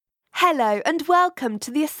Hello and welcome to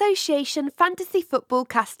the Association Fantasy Football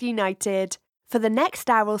Cast United. For the next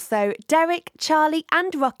hour or so, Derek, Charlie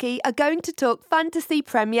and Rocky are going to talk Fantasy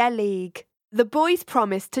Premier League. The boys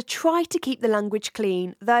promise to try to keep the language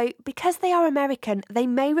clean, though because they are American, they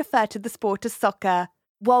may refer to the sport as soccer.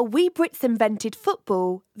 While we Brits invented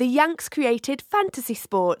football, the Yanks created fantasy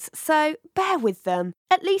sports, so bear with them.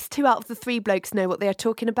 At least 2 out of the 3 blokes know what they are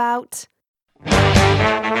talking about.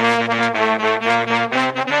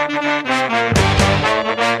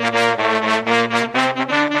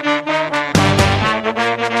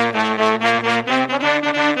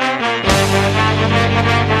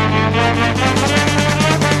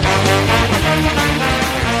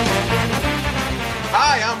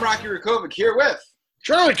 Hi, I'm Rocky Rakovic here with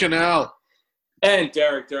Charlie Cannell and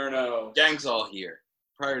Derek Durno. Gang's all here.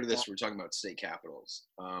 Prior to this, we're talking about state capitals.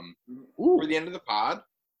 For the end of the pod,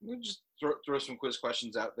 we'll just throw some quiz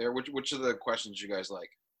questions out there. Which of the questions you guys like?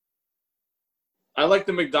 I like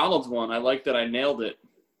the McDonald's one. I like that I nailed it.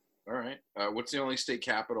 All right. What's the only state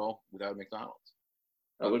capital without McDonald's?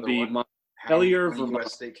 That would be Montpelier, Vermont.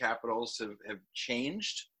 U.S. state capitals have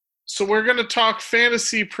changed. So we're going to talk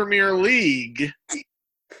Fantasy Premier League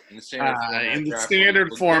In the standard format. in the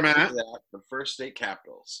standard format. The first state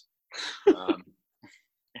capitals.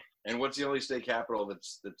 And what's the only state capital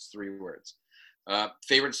that's 3 words?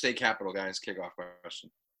 Favorite state capital, guys? Kickoff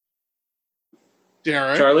question.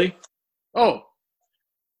 Derek. Charlie? Oh,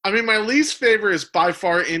 I mean, my least favorite is by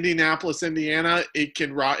far Indianapolis, Indiana. It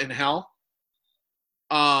can rot in hell.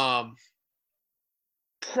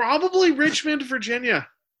 Probably Richmond, Virginia.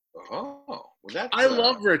 Oh, well, that's I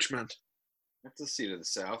love Richmond. That's the seat of the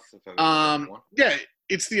South. If I've ever one. Yeah,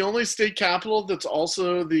 it's the only state capital that's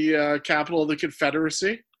also the capital of the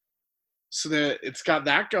Confederacy. So that it's got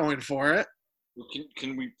that going for it.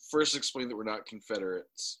 Can we first explain that we're not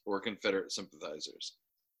Confederates or Confederate sympathizers?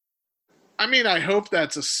 I mean, I hope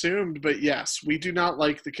that's assumed, but yes, we do not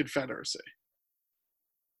like the Confederacy.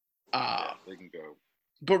 They can go.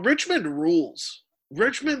 But Richmond rules.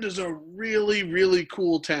 Richmond is a really, really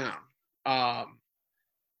cool town.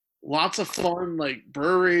 Lots of fun, like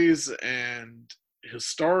breweries and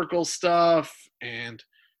historical stuff. And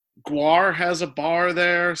Guar has a bar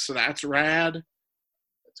there, so that's rad.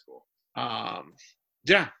 That's cool.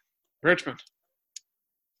 Yeah, Richmond.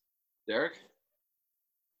 Derek?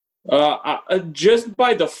 Just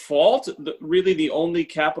by default, really the only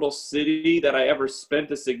capital city that I ever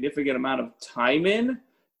spent a significant amount of time in,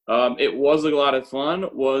 it was a lot of fun,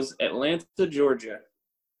 was Atlanta, Georgia.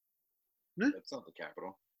 That's not the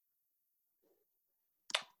capital.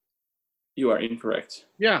 You are incorrect.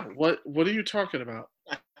 Yeah, what are you talking about?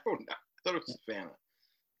 I don't know. I thought it was Savannah.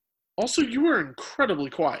 Also, you were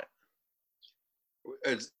incredibly quiet.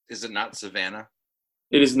 Is it not Savannah?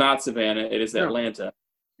 It is not Savannah. It is Atlanta.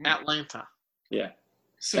 Atlanta. Yeah.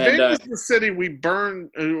 Savannah is the city we burned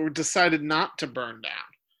or decided not to burn down.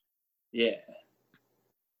 Yeah.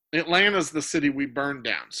 Atlanta's the city we burned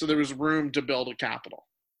down, so there was room to build a capital.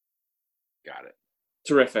 Got it.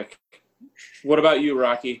 Terrific. What about you,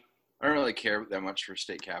 Rocky? I don't really care that much for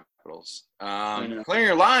state capitals. Clearing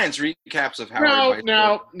your lines, recaps of how.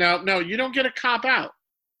 No. You don't get a cop out.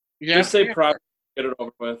 Just say Providence. Get it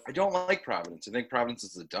over with. I don't like Providence. I think Providence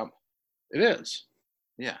is a dump. It is.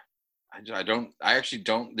 Yeah. I actually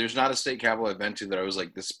don't. There's not a state capital I've been to that I was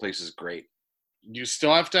like, this place is great. You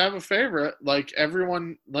still have to have a favorite. Like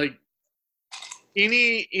everyone, like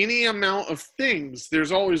any amount of things,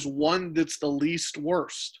 there's always one that's the least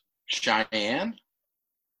worst. Cheyenne?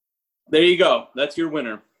 There you go. That's your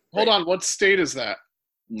winner. Hold on. What state is that?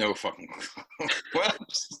 No fucking clue. Well,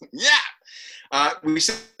 yeah. We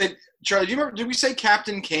said, Charlie, do you remember, did we say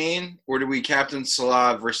Captain Kane or did we Captain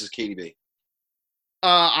Salah versus KDB?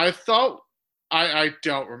 I thought I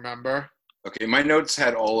don't remember. Okay, my notes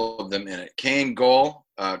had all of them in it. Kane goal,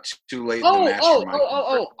 too late in the match for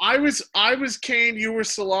Mike. I was Kane, you were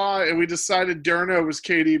Salah, and we decided Durno was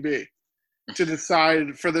KDB to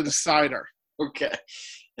decide for the decider. Okay.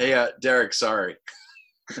 Hey, Derek, sorry.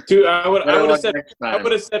 Dude, I would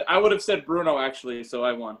have said Bruno actually, so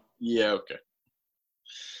I won. Yeah, okay.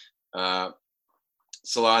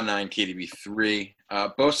 Salah 9, KDB 3.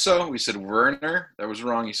 Boso, we said Werner. That was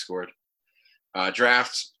wrong. He scored.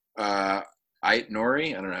 Draft, Ait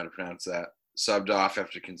Nori. I don't know how to pronounce that. Subbed off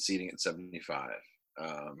after conceding at 75.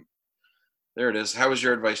 There it is. How was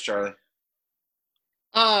your advice, Charlie?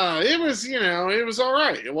 It was all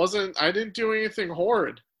right. It wasn't. I didn't do anything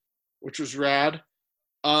horrid, which was rad.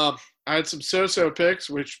 I had some so-so picks,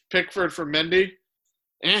 which Pickford for Mendy.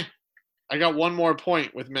 I got one more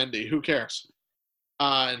point with Mendy. Who cares?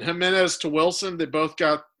 And Jimenez to Wilson, they both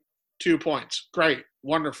got 2 points. Great.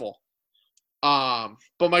 Wonderful.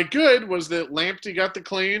 But my good was that Lamptey got the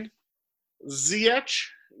clean. Ziyech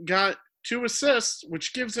got 2 assists,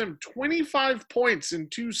 which gives him 25 points in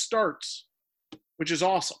 2 starts, which is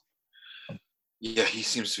awesome. Yeah, he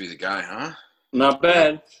seems to be the guy, huh? Not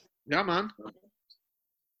bad. Yeah, man.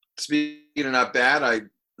 Speaking of not bad,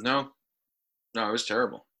 no, it was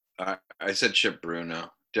terrible. I said ship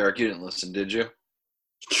Bruno. Derek, you didn't listen, did you?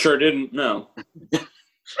 Sure didn't. No.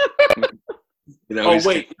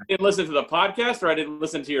 Wait, you didn't listen to the podcast, or I didn't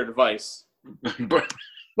listen to your advice?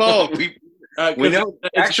 Well, we know.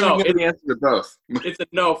 Actually, we know the answer to both. It's a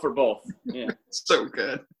no for both. Yeah. So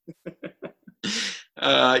good.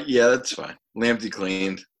 Yeah, that's fine. Lamptey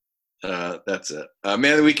cleaned. That's it.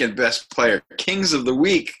 Man of the weekend, best player, Kings of the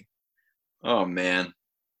week. Oh man,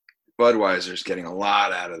 Budweiser's getting a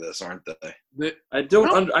lot out of this, aren't they? I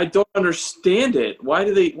don't understand it. Why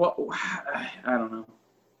do they? What? I don't know.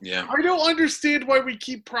 Yeah, I don't understand why we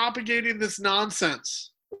keep propagating this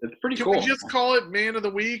nonsense. It's pretty Can cool. we just call it Man of the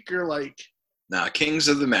Week or like? Nah, Kings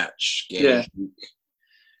of the match. Game. Yeah.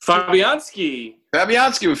 Fabianski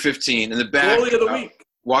with 15 in the back. Goalie of the week.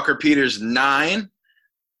 Walker Peters 9.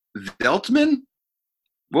 Veltman.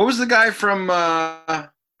 What was the guy from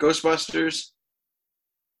Ghostbusters?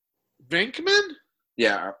 Venkman?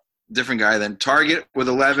 Yeah, different guy then. Target with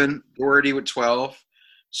 11. Doherty with 12.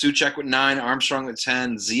 Suchek with 9. Armstrong with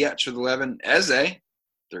 10. Ziyech with 11. Eze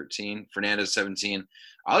 13. Fernandez 17.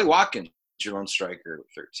 Ollie Watkins, your lone striker with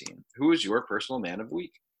 13. Who is your personal man of the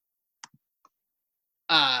week?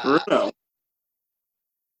 Bruno.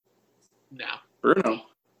 No. Bruno.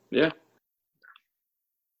 Yeah.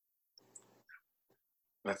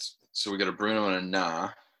 So we got a Bruno and a nah.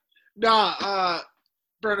 Nah,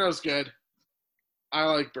 Bruno's good. I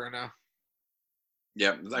like Bruno.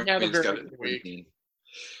 Yeah, He had a he's got very it. good week.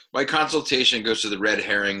 My consultation goes to the red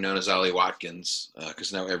herring known as Ollie Watkins,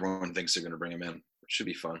 because now everyone thinks they're going to bring him in. It should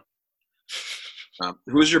be fun.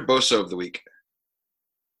 Who is your Boso of the week?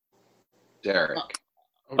 Derek.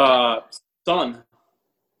 Son.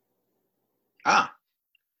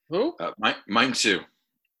 Who? Mine too.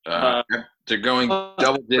 They're going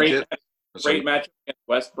double digit. Great match against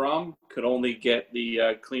West Brom. Could only get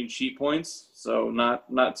the clean sheet points, so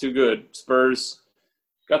not too good. Spurs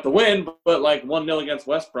got the win, but like 1-0 against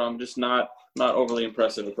West Brom, just not overly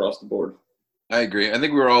impressive across the board. I agree. I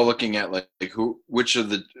think we were all looking at which of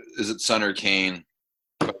the is it Son or Kane?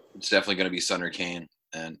 It's definitely going to be Son or Kane.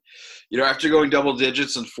 And after going double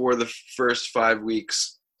digits in 4 of the first 5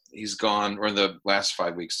 weeks, he's gone, or in the last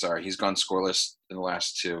 5 weeks, sorry, he's gone scoreless in the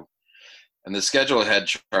last 2. And the schedule ahead,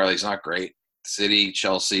 Charlie's not great. City,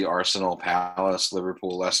 Chelsea, Arsenal, Palace,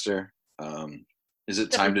 Liverpool, Leicester. Is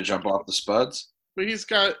it time to jump off the Spuds? But he's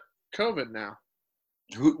got COVID now.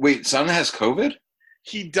 Wait, Son has COVID?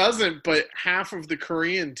 He doesn't, but half of the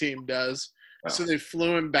Korean team does. Oh. So they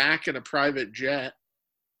flew him back in a private jet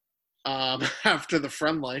after the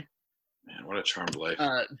friendly. Man, what a charmed life.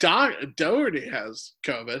 Doherty has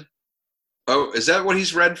COVID. Oh, is that what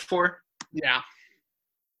he's read for? Yeah.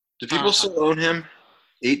 Do people still own him?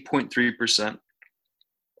 8.3%.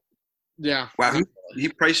 Yeah. Wow, he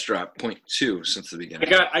price dropped 0.2 since the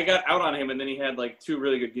beginning. I got out on him, and then he had like 2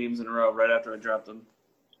 really good games in a row right after I dropped him.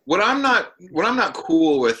 What I'm not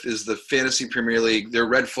cool with is the Fantasy Premier League. They're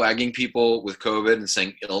red flagging people with COVID and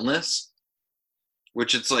saying illness,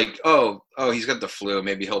 which it's like, oh, he's got the flu.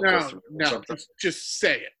 Maybe he'll go through or something. Just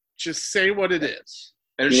say it. Just say what it is.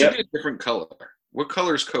 And it should be a different color. What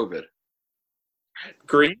color is COVID?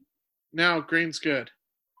 Green. No, green's good.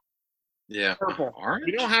 Yeah. Purple. Orange?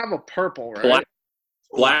 We don't have a purple, right?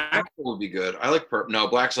 Black Purple would be good. I like purple. No,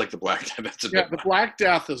 black's like the Black Death. That's a Yeah, big the one. Black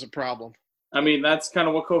Death is a problem. I mean, that's kind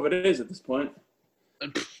of what COVID is at this point.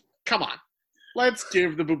 Come on. Let's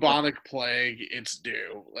give the bubonic plague its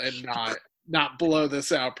due and not blow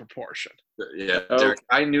this out of proportion. Yeah, Derek,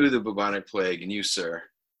 I knew the bubonic plague, and you, sir.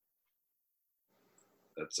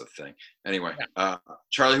 That's a thing. Anyway,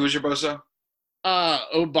 Charlie, who's your bozo?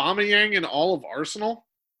 Aubameyang and all of Arsenal.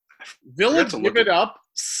 Villa give it up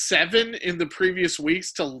 7 in the previous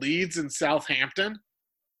weeks to Leeds and Southampton.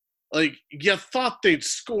 Like, you thought they'd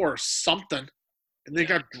score something, and they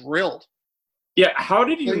got drilled. Yeah, how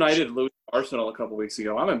did United lose Arsenal a couple weeks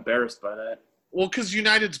ago? I'm embarrassed by that. Well, because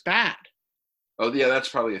United's bad. Oh, yeah, that's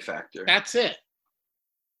probably a factor. That's it.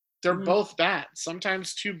 They're both bad.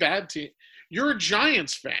 Sometimes 2 bad teams. You're a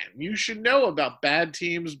Giants fan. You should know about bad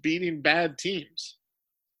teams beating bad teams.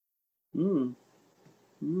 I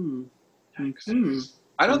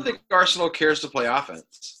don't think Arsenal cares to play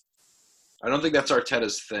offense. I don't think that's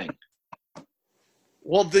Arteta's thing.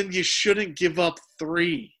 Well, then you shouldn't give up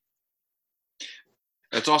 3.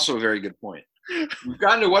 That's also a very good point. We've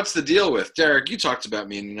gotten to what's the deal with Derek. You talked about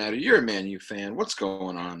Man United. You're a Man U fan. What's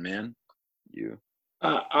going on, man? You.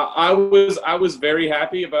 I was very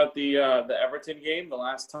happy about the Everton game. The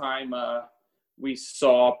last time we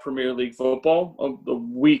saw Premier League football a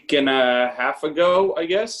week and a half ago, I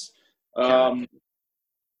guess.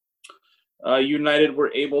 United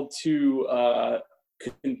were able to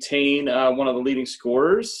contain one of the leading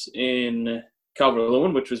scorers in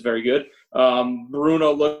Calvert-Lewin, which was very good.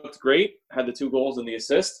 Bruno looked great, had the 2 goals and the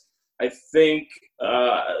assist. I think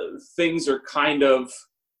things are kind of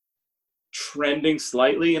trending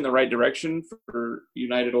slightly in the right direction for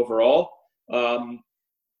United overall.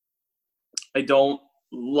 I don't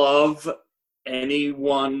love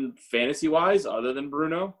anyone fantasy-wise other than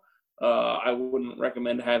Bruno. I wouldn't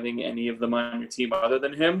recommend having any of them on your team other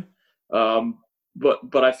than him.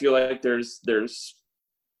 But I feel like there's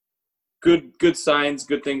good signs,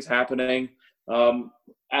 good things happening.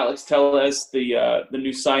 Alex Telles, the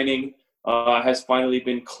new signing, has finally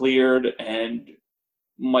been cleared and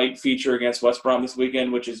might feature against West Brom this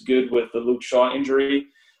weekend, which is good with the Luke Shaw injury.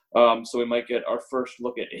 So we might get our first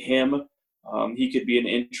look at him. He could be an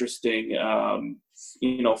interesting,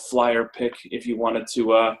 flyer pick if you wanted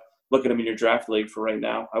to look at him in your draft league for right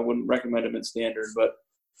now. I wouldn't recommend him in standard, but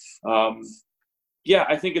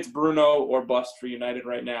I think it's Bruno or bust for United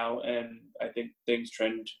right now, and I think things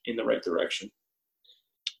trend in the right direction.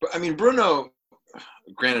 But I mean, Bruno,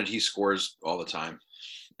 granted, he scores all the time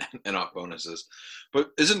and off bonuses,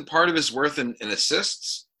 but isn't part of his worth in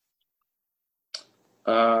assists?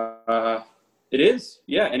 It is,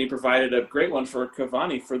 yeah, and he provided a great one for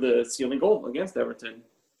Cavani for the sealing goal against Everton.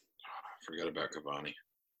 I forgot about Cavani.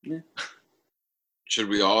 Yeah. Should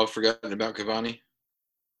we all have forgotten about Cavani?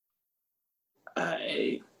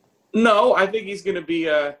 No, I think he's going to be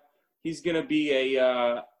a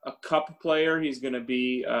cup player. He's going to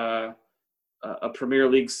be a Premier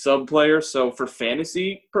League sub player. So for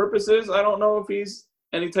fantasy purposes, I don't know if he's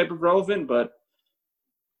any type of relevant, but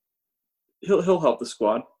he'll help the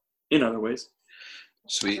squad in other ways.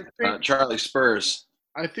 Sweet. Charlie, Spurs.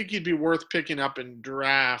 I think he'd be worth picking up in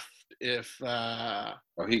draft if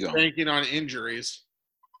banking on injuries,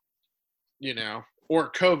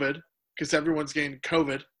 or COVID, because everyone's getting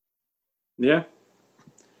COVID. Yeah.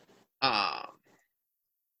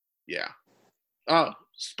 Yeah. Oh,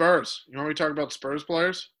 Spurs. You want me to talk about Spurs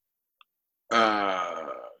players?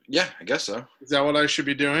 Yeah, I guess so. Is that what I should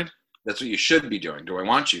be doing? That's what you should be doing. Do I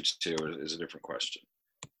want you to is a different question.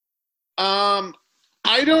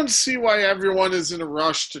 I don't see why everyone is in a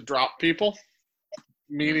rush to drop people,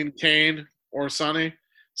 meaning Kane or Sonny.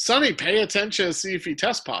 Sonny, pay attention to see if he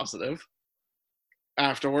tests positive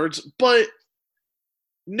afterwards. But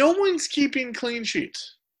no one's keeping clean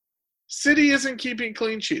sheets. City isn't keeping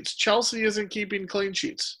clean sheets. Chelsea isn't keeping clean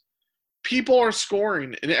sheets. People are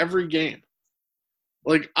scoring in every game.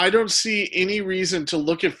 I don't see any reason to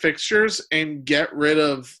look at fixtures and get rid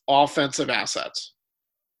of offensive assets.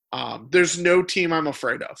 There's no team I'm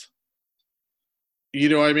afraid of. You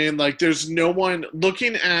know what I mean? There's no one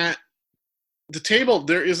looking at the table.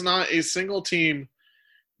 There is not a single team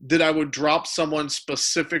that I would drop someone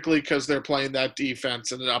specifically because they're playing that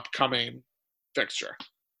defense in an upcoming fixture.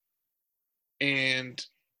 And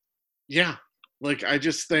yeah, I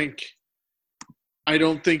just think I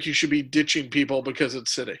don't think you should be ditching people because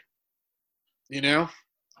it's City. Is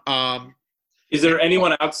there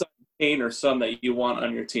anyone outside Kane or Son that you want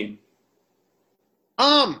on your team?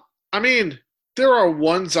 I mean, there are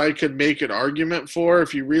ones I could make an argument for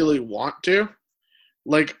if you really want to.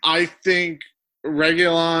 I think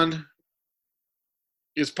Reguilon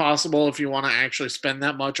is possible if you want to actually spend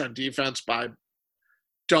that much on defense, but I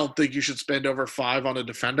don't think you should spend over 5 on a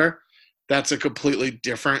defender. That's a completely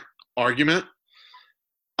different argument.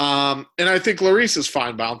 And I think Lloris is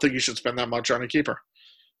fine, but I don't think you should spend that much on a keeper.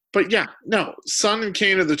 But yeah, no, Son and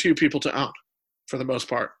Kane are the 2 people to own for the most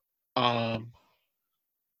part.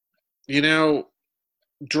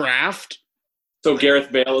 Draft. So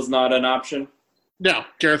Gareth Bale is not an option? No,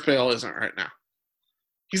 Gareth Bale isn't right now.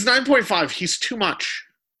 He's 9.5. He's too much.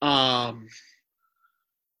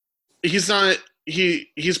 He's not.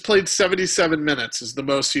 He's played 77 minutes is the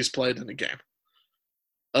most he's played in a game.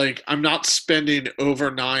 I'm not spending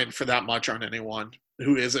over 9 for that much on anyone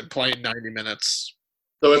who isn't playing 90 minutes.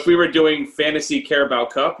 So if we were doing fantasy Carabao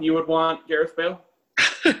Cup, you would want Gareth Bale?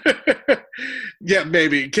 Yeah,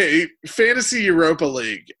 maybe. Okay, fantasy Europa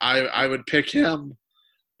League, I would pick him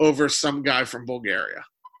over some guy from Bulgaria.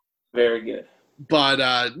 Very good.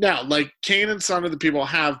 But no, Kane and Son are the people I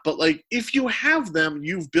have. But if you have them,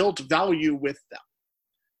 you've built value with them.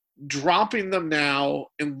 Dropping them now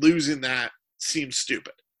and losing that seems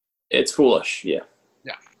stupid. It's foolish. Yeah.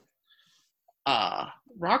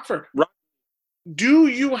 Rockford. Rock- Do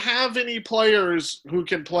you have any players who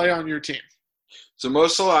can play on your team? So Mo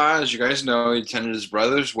Salah, as you guys know, he attended his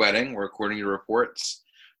brother's wedding, or according to reports.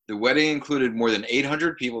 The wedding included more than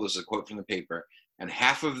 800 people, this is a quote from the paper, and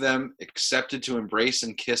half of them accepted to embrace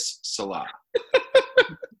and kiss Salah.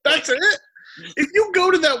 That's it? If you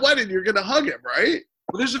go to that wedding, you're going to hug him, right?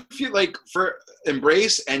 Well, there's a few, like, for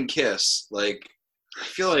embrace and kiss, like, I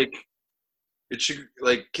feel like it should,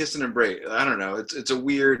 like, kiss and embrace. I don't know. It's a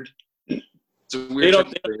weird They type don't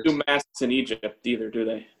of do masks in Egypt either, do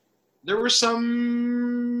they? There were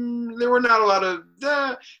not a lot of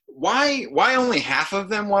why only half of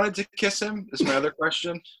them wanted to kiss him is my other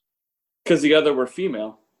question. Because the other were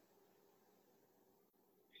female.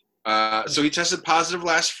 So he tested positive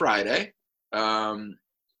last Friday.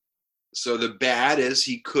 So the bad is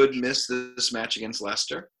he could miss this match against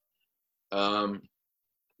Leicester. The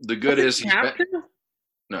good is no.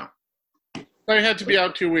 They had to be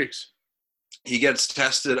out 2 weeks. He gets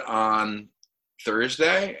tested on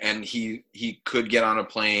Thursday, and he could get on a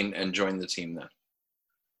plane and join the team then.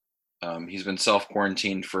 He's been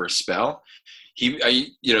self-quarantined for a spell.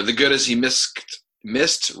 The good is he risked,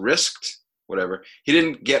 whatever. He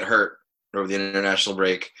didn't get hurt over the international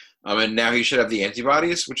break, and now he should have the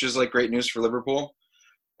antibodies, which is like great news for Liverpool.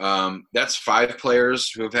 That's 5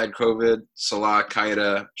 players who have had COVID: Salah,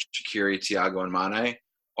 Keita, Shaqiri, Thiago, and Mane,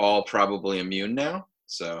 all probably immune now.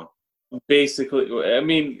 So basically, I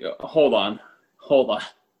mean, hold on.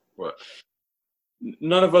 What?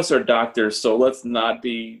 None of us are doctors, so let's not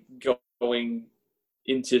be going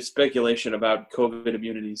into speculation about COVID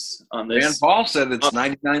immunities on this. Rand Paul said it's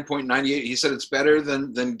 99.98. He said it's better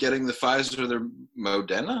than getting the Pfizer or the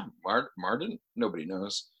Moderna. Martin? Nobody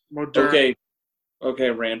knows. Moderna. Okay,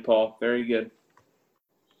 Rand Paul. Very good.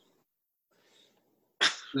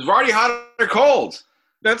 Is Vardy hot or cold?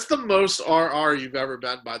 That's the most RR you've ever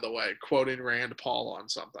been, by the way, quoting Rand Paul on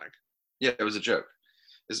something. Yeah, it was a joke.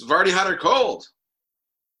 Is Vardy hot or cold?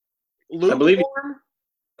 Lukewarm? I believe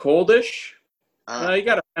coldish. You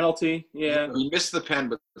got a penalty. Yeah. He missed the pen,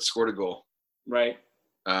 but scored a goal. Right.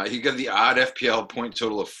 He got the odd FPL point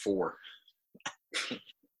total of 4.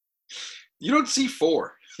 You don't see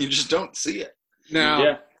 4. You just don't see it.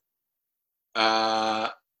 Now, Yeah.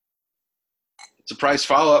 Surprise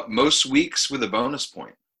follow-up, most weeks with a bonus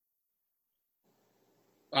point.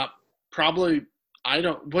 probably,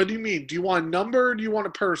 what do you mean? Do you want a number or do you want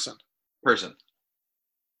a person? Person.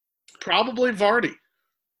 Probably Vardy.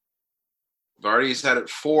 Vardy's had it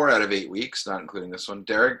 4 out of 8 weeks, not including this one.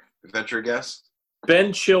 Derek, venture a guess?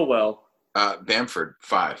 Ben Chilwell. Bamford,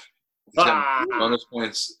 5. He's got bonus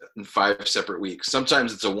points in 5 separate weeks.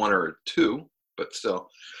 Sometimes it's a 1 or a 2, but still.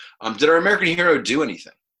 Did our American hero do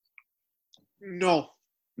anything? No.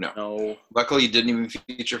 No. Luckily, he didn't even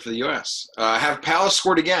feature for the U.S. Have Palace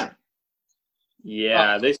scored again?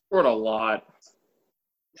 Yeah, they scored a lot.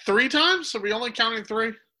 3 times? Are we only counting 3?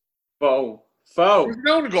 It Foe. was an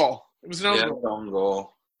own goal. It was an own goal. Own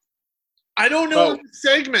goal. I don't know in this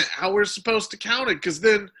segment how we're supposed to count it, because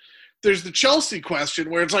then there's the Chelsea question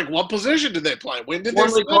where it's like, what position did they play? When did they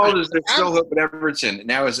Formerly score? called as there's still hope at Everton.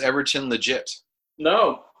 Now is Everton legit?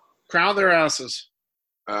 No. Crown their asses.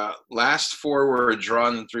 Last 4 were a draw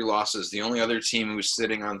and 3 losses. The only other team who's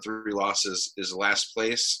sitting on 3 losses is last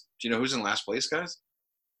place. Do you know who's in last place, guys?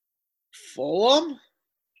 Fulham?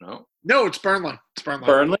 No. No, it's Burnley. It's Burnley.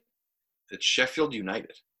 Burnley? It's Sheffield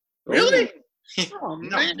United. Really? Oh, Oh,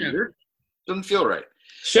 no, man. weird. Doesn't feel right.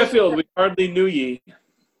 Sheffield, we hardly knew ye.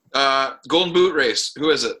 Golden Boot race.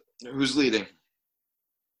 Who is it? Who's leading?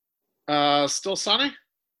 Still Sonny?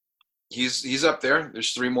 He's up there.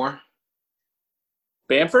 There's 3 more.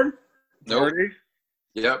 Bamford? Nope. Vardy?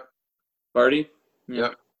 Yep. Vardy?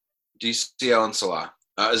 Yep. DCL and Salah.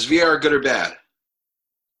 Is VR good or bad?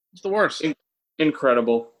 It's the worst.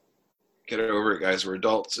 Incredible. Get over it, guys. We're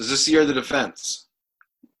adults. Is this the year of the defense?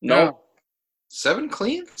 No. 7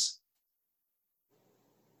 cleans?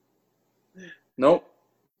 Nope.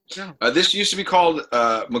 No. This used to be called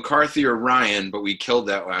McCarthy or Ryan, but we killed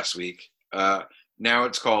that last week. Now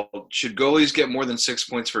it's called, should goalies get more than 6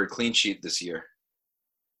 points for a clean sheet this year?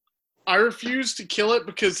 I refuse to kill it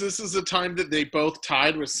because this is the time that they both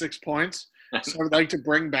tied with 6 points. So I'd like to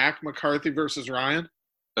bring back McCarthy versus Ryan.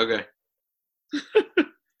 Okay.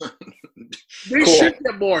 They Cool. should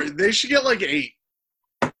get more. They should get like 8.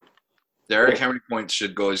 Derek, how many points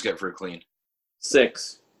should goalies get for a clean?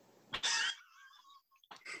 6.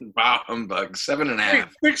 Bah, humbug. 7.5.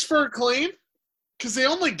 Wait, 6 for a clean? Because they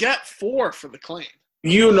only get 4 for the clean.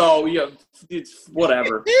 You know, it's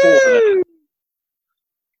whatever.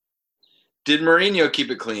 Did Mourinho keep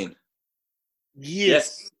it clean?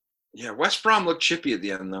 Yes. Yeah, West Brom looked chippy at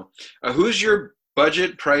the end, though. Who's your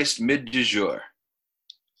budget-priced mid du jour?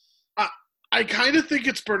 I kind of think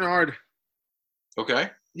it's Bernard. Okay.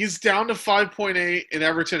 He's down to 5.8, and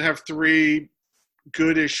Everton have 3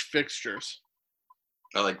 goodish fixtures.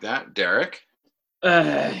 I like that. Derek?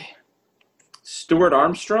 Stuart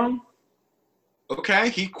Armstrong? Okay,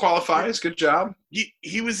 he qualifies. Good job.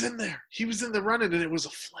 He was in there. He was in the running, and it was a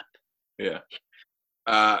flip. Yeah.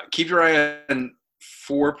 Keep your eye on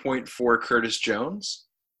 4.4 Curtis Jones.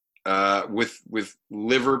 With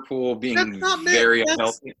Liverpool being very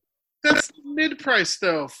unhealthy. That's mid-price,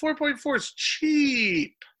 though. 4.4 is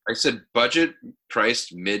cheap. I said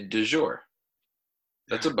budget-priced mid du jour.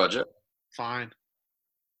 That's a budget. Fine.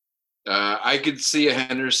 I could see a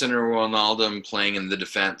Henderson or Wijnaldum playing in the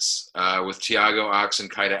defense with Thiago, Ox, and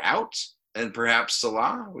Keita out, and perhaps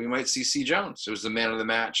Salah. We might see C. Jones, who was the man of the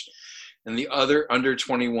match, and the other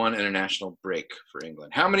under-21 international break for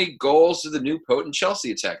England. How many goals did the new potent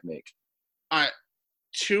Chelsea attack make?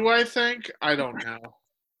 2, I think. I don't know.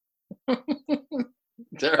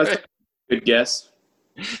 That's a good guess.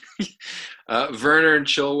 Werner and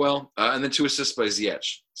Chilwell, and then 2 assists by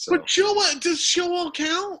Ziyech. So. But does Chilwell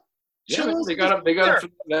count? Yeah, they got him for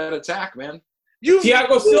that attack, man.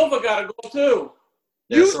 Thiago Silva got a goal too.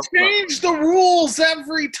 You change the rules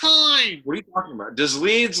every time. What are you talking about? Does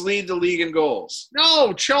Leeds lead the league in goals?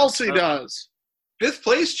 No, Chelsea does. 5th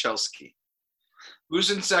place, Chelsea.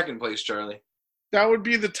 Who's in 2nd place, Charlie? That would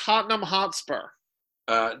be the Tottenham Hotspur.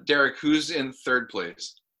 Derek, who's in 3rd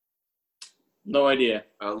place? No idea.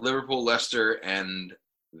 Liverpool, Leicester, and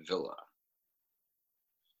Villa.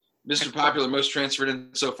 Mr. Popular, most transferred in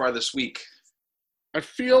so far this week. I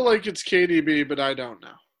feel like it's KDB, but I don't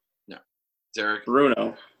know. No. Derek?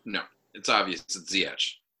 Bruno. No. It's obvious. It's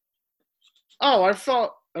Ziyech. Oh, I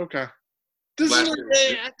thought – okay.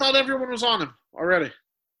 I thought everyone was on him already.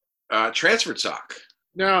 Transfer talk.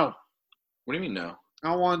 No. What do you mean no? I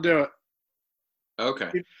don't want to do it.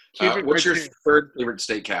 Okay. Keep it what's your team. 3rd favorite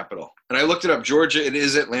state capital? And I looked it up. Georgia, it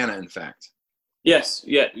is Atlanta, in fact. Yes.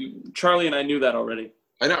 Yeah. Charlie and I knew that already.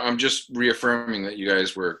 I know. I'm just reaffirming that you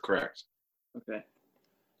guys were correct. Okay.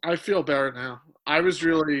 I feel better now. I was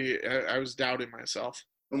doubting myself.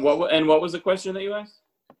 And what was the question that you asked?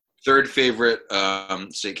 3rd favorite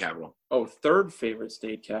state capital. Oh, 3rd favorite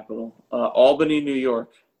state capital. Albany, New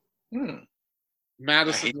York.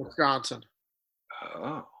 Madison, Wisconsin.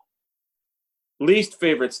 Oh. Least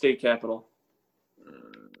favorite state capital.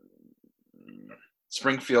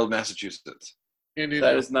 Springfield, Massachusetts.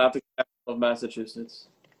 That is not the capital of Massachusetts.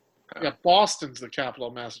 Yeah, Boston's the capital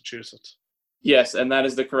of Massachusetts. Yes, and that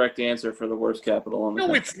is the correct answer for the worst capital on the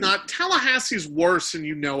country. It's not. Tallahassee's worse, and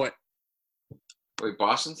you know it. Wait,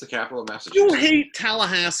 Boston's the capital of Massachusetts? You hate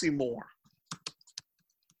Tallahassee more.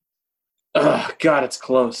 God, it's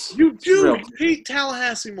close. You do hate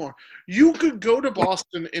Tallahassee more. You could go to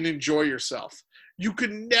Boston and enjoy yourself. You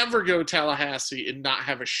could never go to Tallahassee and not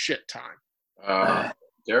have a shit time.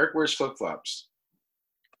 Derek wears flip-flops.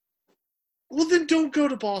 Well, then don't go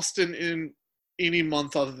to Boston in any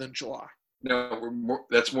month other than July. No,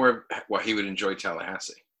 that's more of why he would enjoy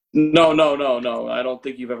Tallahassee. No. I don't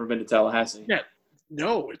think you've ever been to Tallahassee. Yeah.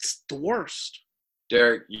 No, it's the worst.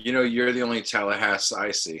 Derek, you're the only Tallahassee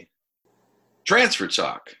I see. Transfer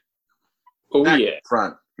talk. Oh, Back yeah.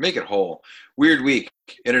 Front. Make it whole. Weird week.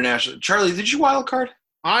 International. Charlie, did you wild card?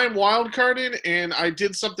 I'm wild carding, and I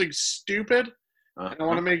did something stupid. And I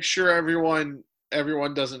want to make sure everyone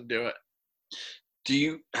doesn't do it.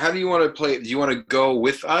 How do you want to play? Do you want to go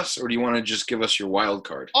with us, or do you want to just give us your wild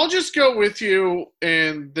card? I'll just go with you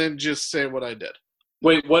and then just say what I did.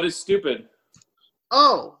 Wait, what is stupid?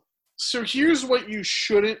 Oh, so here's what you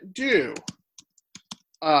shouldn't do,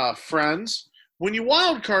 friends. When you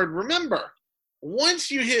wild card, remember, once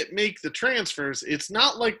you hit make the transfers, it's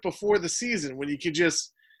not like before the season when you could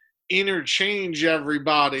just interchange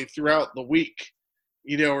everybody throughout the week,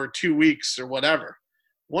 or 2 weeks or whatever.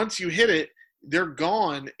 Once you hit it, they're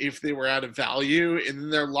gone if they were out of value, and then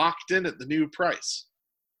they're locked in at the new price.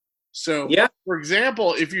 So, For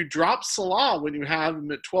example, if you drop Salah when you have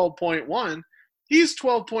him at 12.1, he's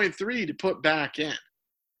 12.3 to put back in.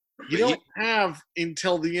 You don't have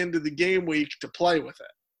until the end of the game week to play with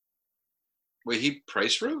it. Wait, he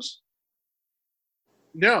price rose?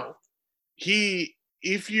 No.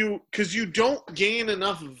 Because you don't gain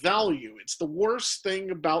enough value. It's the worst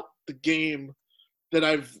thing about the game that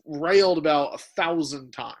I've railed about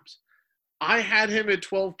 1,000 times. I had him at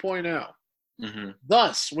 12.0. Mm-hmm.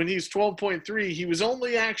 Thus, when he's 12.3, he was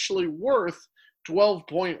only actually worth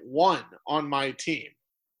 12.1 on my team.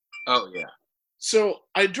 Oh, yeah. So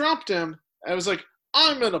I dropped him. I was like,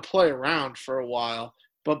 I'm going to play around for a while,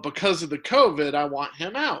 but because of the COVID, I want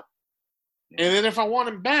him out. And then if I want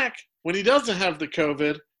him back when he doesn't have the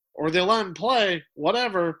COVID or they let him play,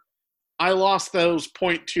 whatever, I lost those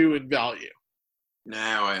 0.2 in value.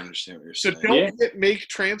 Now I understand what you're So saying. don't make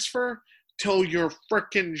transfer till you're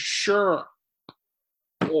freaking sure.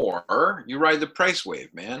 Or you ride the price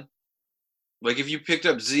wave, man. Like if you picked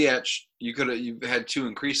up Ziyech, you had 2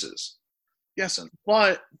 increases. Yes,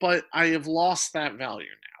 but I have lost that value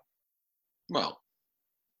now. Well,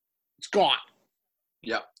 It's gone.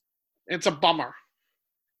 yeah. It's a bummer.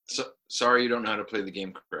 So sorry you don't know how to play the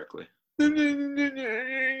game correctly. Great.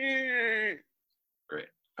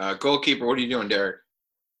 Goalkeeper, what are you doing, Derek?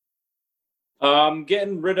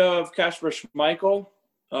 Getting rid of Kasper Schmeichel.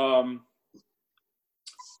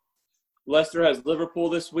 Leicester has Liverpool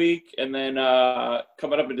this week, and then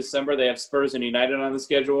coming up in December, they have Spurs and United on the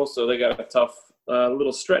schedule, so they got a tough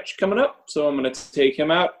little stretch coming up. So I'm going to take him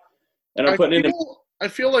out, and I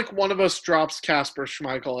feel like one of us drops Kasper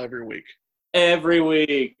Schmeichel every week. Every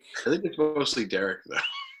week. I think it's mostly Derek, though.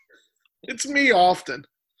 It's me often.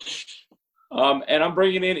 And I'm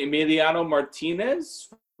bringing in Emiliano Martinez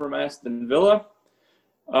from Aston Villa.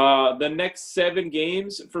 The next 7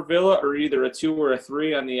 games for Villa are either a 2 or a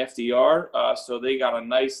 3 on the FDR. So they got a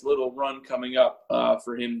nice little run coming up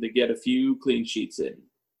for him to get a few clean sheets in.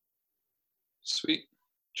 Sweet.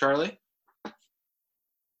 Charlie?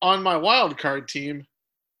 On my wild card team,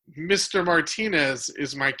 Mr. Martinez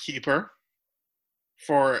is my keeper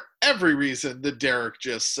for every reason that Derek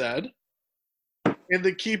just said. And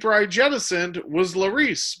the keeper I jettisoned was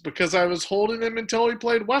Lloris because I was holding him until he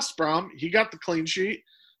played West Brom. He got the clean sheet.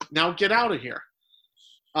 Now get out of here.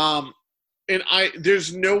 And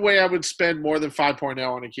there's no way I would spend more than 5.0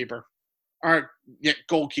 on a keeper.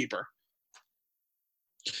 Goalkeeper.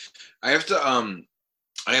 I have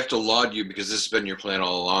to laud you because this has been your plan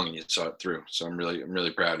all along and you saw it through. So I'm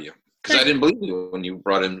really proud of you. Because I didn't believe you when you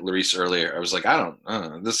brought in Lloris earlier. I was like, I don't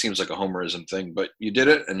know. This seems like a homerism thing, but you did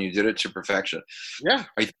it, and you did it to perfection. Yeah.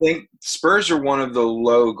 I think Spurs are one of the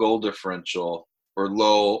low goal differential or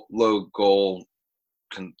low goal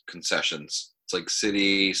concessions. It's like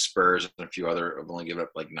City, Spurs, and a few other have only given up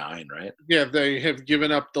like 9, right? Yeah, they have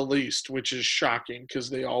given up the least, which is shocking because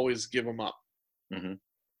they always give them up. Mm-hmm.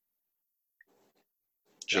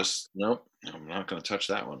 Nope, I'm not going to touch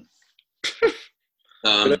that one.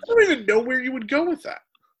 I don't even know where you would go with that.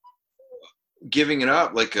 Giving it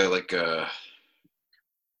up like a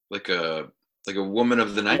woman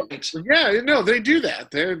of the night. Yeah, no, they do that.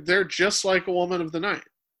 They're just like a woman of the night.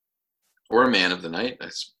 Or a man of the night, I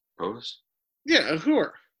suppose. Yeah, a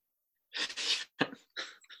hooer.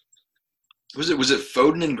 Was it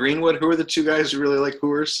Foden and Greenwood? Who are the 2 guys who really like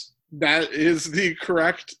hooers? That is the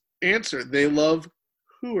correct answer. They love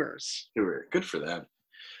hooers. Hooer. Good for them.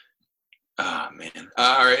 Ah, man.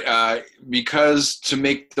 All right. Because to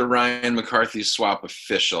make the Ryan McCarthy swap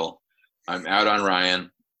official, I'm out on Ryan.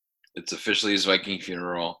 It's officially his Viking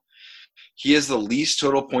funeral. He has the least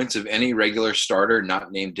total points of any regular starter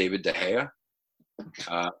not named David De Gea.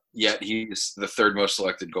 Yet he's the 3rd most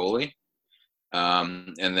selected goalie.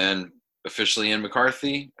 And then officially in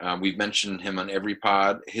McCarthy, we've mentioned him on every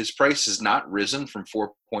pod. His price has not risen from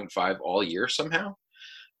 4.5 all year somehow.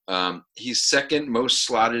 He's 2nd most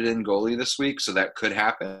slotted in goalie this week, so that could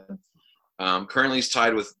happen. Currently he's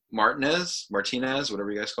tied with Martinez,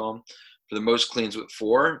 whatever you guys call him, for the most cleans with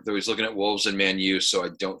 4, though he's looking at Wolves and Man U, so I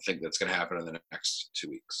don't think that's going to happen in the next 2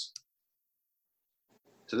 weeks.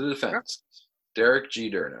 To the defense, Derek G.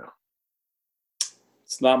 Durno.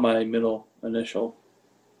 It's not my middle initial.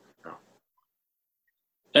 Oh.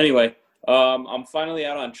 Anyway, I'm finally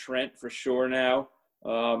out on Trent for sure now.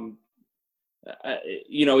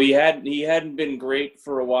 He hadn't been great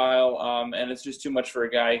for a while, and it's just too much for a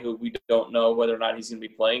guy who we don't know whether or not he's going to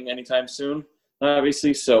be playing anytime soon,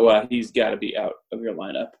 obviously. So he's got to be out of your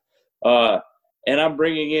lineup. And I'm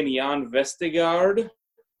bringing in Jan Vestergaard.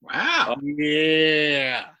 Wow.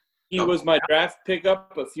 Yeah. He was my draft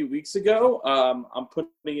pickup a few weeks ago. I'm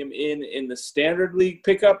putting him in the Standard League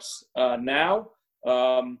pickups now.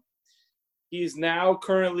 He's now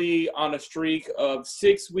currently on a streak of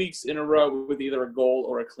 6 weeks in a row with either a goal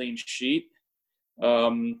or a clean sheet.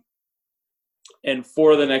 And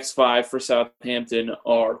 4 of the next 5 for Southampton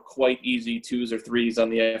are quite easy 2s or 3s on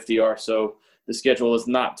the FDR. So the schedule is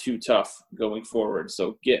not too tough going forward.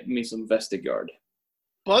 So get me some Vestergaard.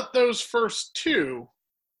 But those first 2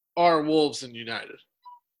 are Wolves and United.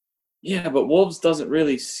 Yeah, but Wolves doesn't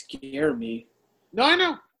really scare me. No, I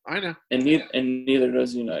know. And neither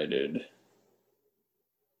does United.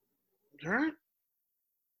 All right.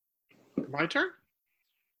 My turn?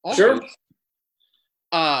 Sure.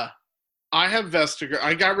 I have Vestager.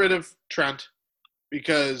 I got rid of Trent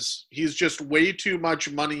because he's just way too much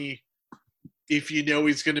money if you know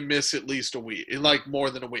he's going to miss at least a week, like more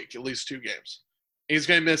than a week, at least 2 games. He's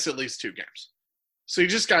going to miss at least 2 games. So you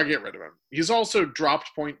just got to get rid of him. He's also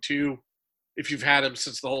dropped 0.2 if you've had him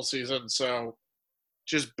since the whole season. So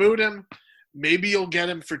just boot him. Maybe you'll get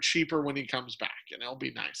him for cheaper when he comes back, and it'll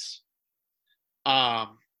be nice.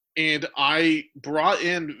 And I brought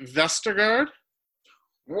in Vestergaard.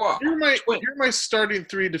 Whoa. Here are my starting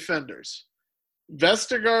 3 defenders.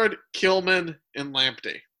 Vestergaard, Kilman, and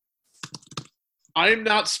Lamptey. I am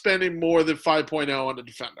not spending more than 5.0 on a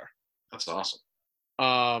defender. That's awesome.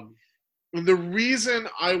 The reason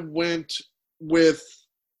I went with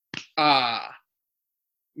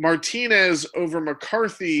Martinez over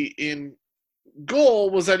McCarthy in goal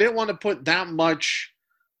was I didn't want to put that much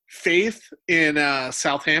faith in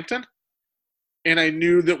Southampton. And I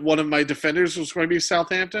knew that one of my defenders was going to be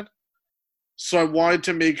Southampton. So I wanted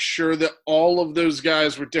to make sure that all of those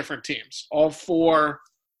guys were different teams. All 4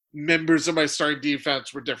 members of my starting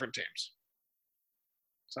defense were different teams.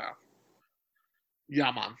 So,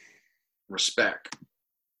 yeah, man. Respect.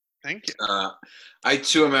 Thank you. I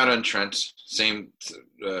too am out on Trent. Same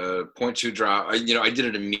 0.2 drop. I did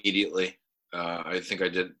it immediately. I think I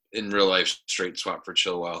did in real life straight swap for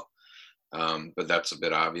Chilwell. But that's a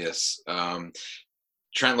bit obvious.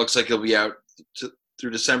 Trent looks like he'll be out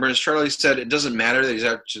through December. As Charlie said, it doesn't matter that he's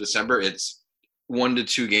out to December. It's 1 to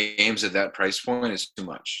 2 games at that price point is too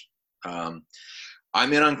much. I'm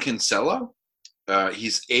in on Cancelo.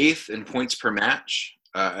 He's 8th in points per match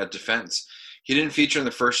at defense. He didn't feature in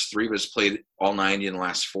the first 3, but has played all 90 in the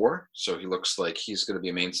last 4. So he looks like he's going to be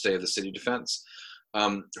a mainstay of the City defense,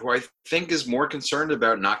 who I think is more concerned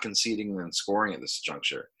about not conceding than scoring at this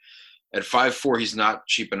juncture. At 5'4", he's not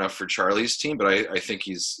cheap enough for Charlie's team, but I think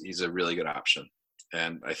he's a really good option.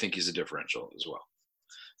 And I think he's a differential as well.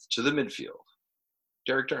 To the midfield,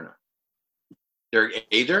 Derek Durno. Derek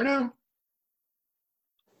A. Durno?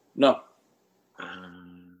 No.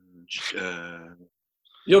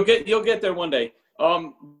 You'll get there one day.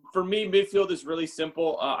 For me, midfield is really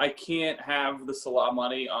simple. I can't have the Salah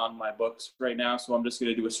money on my books right now, so I'm just going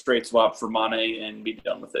to do a straight swap for Mane and be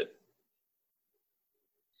done with it.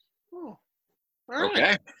 Oh, all right.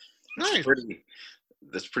 Okay. Nice.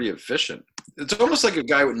 That's pretty efficient. It's almost like a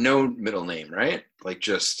guy with no middle name, right? Like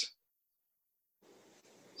just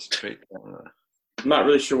straight. I'm not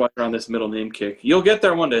really sure why you're on this middle name kick. You'll get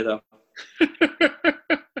there one day, though.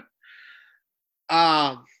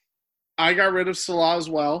 I got rid of Salah as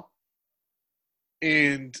well,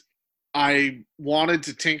 and I wanted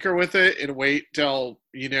to tinker with it and wait till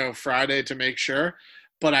Friday to make sure,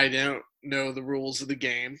 but I don't know the rules of the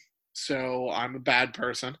game, so I'm a bad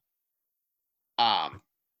person. I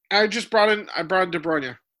brought in De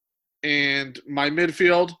Bruyne, and my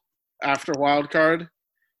midfield after wildcard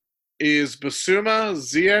is Basuma,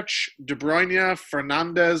 Ziyech, De Bruyne,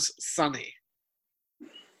 Fernandez, Sonny.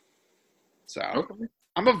 So Okay.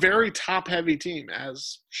 I'm a very top-heavy team,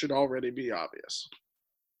 as should already be obvious.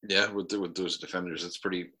 Yeah, with those defenders, it's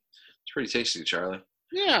pretty tasty, Charlie.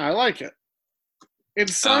 Yeah, I like it. In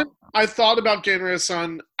Son, I thought about getting rid of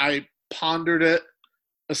Son. I pondered it,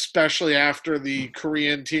 especially after the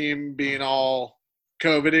Korean team being all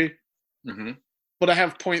COVID-y. Mm-hmm. But I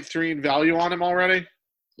have 0.3 in value on him already.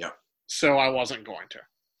 Yeah. So I wasn't going to.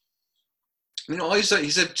 All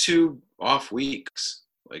he's had 2 off weeks.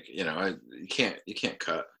 Like, you can't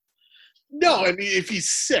cut. No, I mean, if he's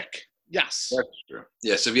sick, yes. That's true.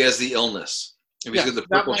 Yes, if he has the illness. If he's got the that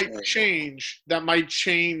purple might hair. change. That might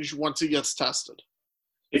change once he gets tested.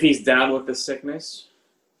 If he's down with the sickness.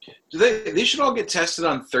 They should all get tested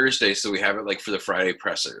on Thursday so we have it like for the Friday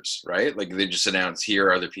pressers, right? Like they just announce here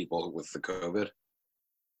are the people with the COVID.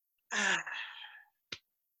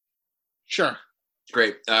 Sure.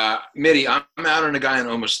 Great. Mitty, I'm out on a guy on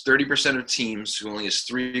almost 30% of teams who only has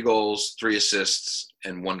 3 goals, 3 assists,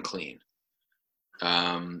 and 1 clean.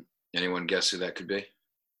 Anyone guess who that could be?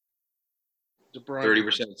 De Bruyne.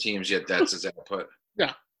 30% of teams, yet that's his output.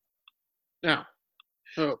 Yeah.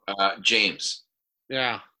 Oh, James.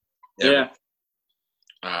 yeah. Yeah.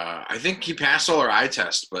 I think he passed all our eye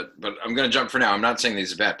test, but I'm going to jump for now. I'm not saying that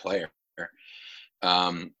he's a bad player.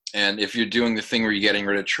 And if you're doing the thing where you're getting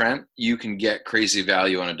rid of Trent, you can get crazy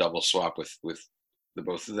value on a double swap with the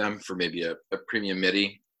both of them for maybe a premium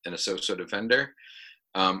midi and a so-so defender.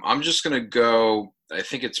 I'm just going to go, I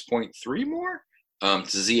think it's 0.3 more,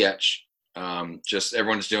 to Ziyech. Just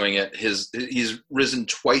everyone's doing it. He's risen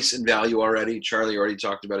twice in value already. Charlie already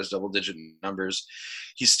talked about his double-digit numbers.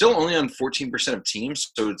 He's still only on 14% of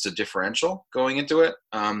teams, so it's a differential going into it.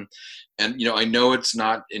 And I know it's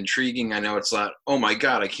not intriguing. I know it's not. Oh my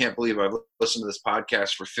God, I can't believe I've listened to this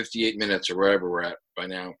podcast for 58 minutes or wherever we're at by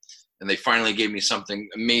now, and they finally gave me something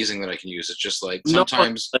amazing that I can use. It's just like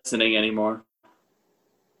sometimes no listening anymore.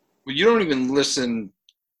 Well, you don't even listen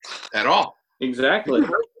at all. Exactly.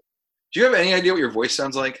 Do you have any idea what your voice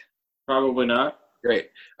sounds like? Probably not. Great.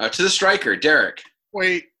 To the striker, Derek.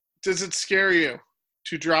 Wait, does it scare you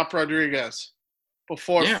to drop Rodriguez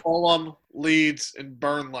before Fulham, Leeds, and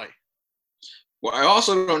Burnley? Well, I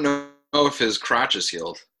also don't know if his crotch is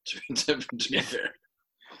healed, to be fair.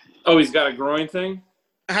 Oh, he's got a groin thing?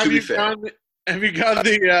 Have you got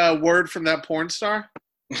the word from that porn star?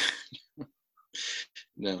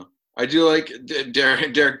 No. I do like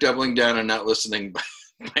Derek doubling down and not listening by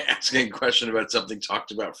asking a question about something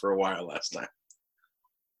talked about for a while last time.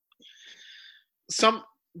 Some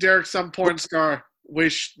porn star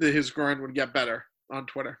wished that his groin would get better on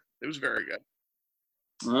Twitter. It was very good.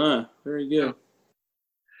 Very good.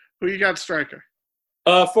 Who you got, striker?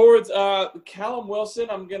 Forwards, Callum Wilson.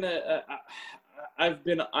 I'm gonna. I've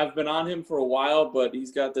been on him for a while, but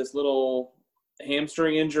he's got this little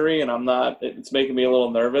hamstring injury, and I'm not. It's making me a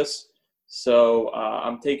little nervous. So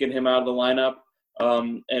I'm taking him out of the lineup.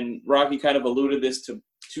 And Rocky kind of alluded to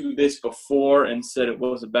this before and said it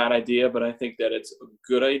was a bad idea, but I think that it's a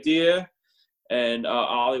good idea. And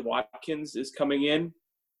Ollie Watkins is coming in.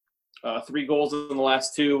 3 goals in the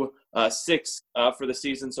last 2, 6 for the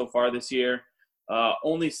season so far this year.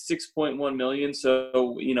 Only 6.1 million.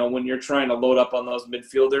 So, when you're trying to load up on those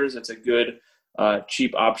midfielders, it's a good,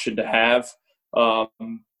 cheap option to have.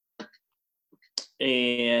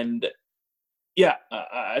 And yeah,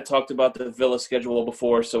 I talked about the Villa schedule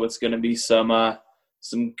before, so it's going to be some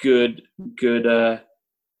good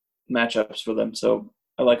matchups for them. So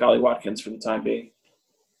I like Ollie Watkins for the time being.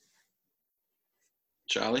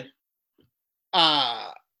 Charlie?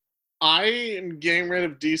 I am getting rid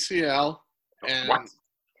of DCL, and What?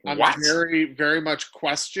 I'm What? very, very much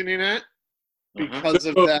questioning it because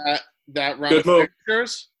of that run Good of move.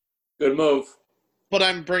 fixtures. Good move. But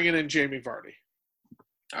I'm bringing in Jamie Vardy.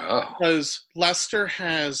 Oh. Because Leicester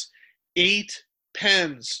has 8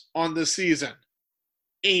 pens on the season.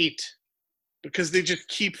 8. Because they just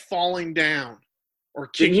keep falling down or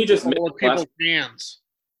Didn't he kicking just all miss of people's last- hands.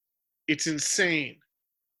 It's insane.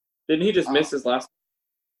 Didn't he just miss his last?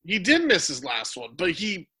 He did miss his last one, but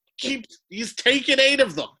he's taken 8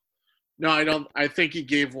 of them. No, I don't. I think he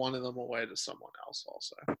gave one of them away to someone else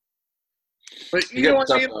also. But you know what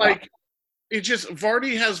I mean? Like, it just,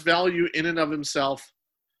 Vardy has value in and of himself.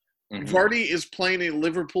 Mm-hmm. Vardy is playing a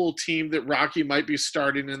Liverpool team that Rocky might be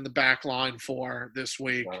starting in the back line for this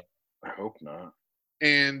week. I hope not.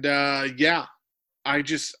 And,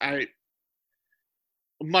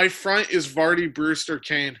 my front is Vardy, Brewster,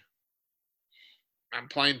 Kane. I'm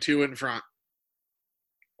playing 2 in front.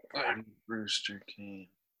 Brewster Kane.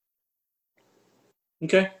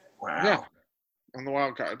 Okay. Wow. Yeah. On the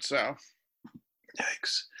wild card, so.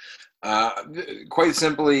 Yikes. Quite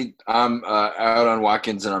simply, I'm out on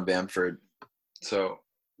Watkins and on Bamford. So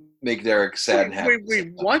make Derek sad and happy.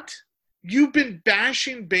 Wait, what? You've been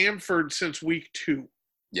bashing Bamford since week 2.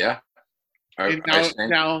 Yeah. And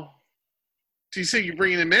now, do you say you're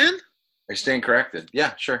bringing him in? I stand corrected.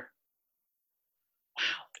 Yeah, sure.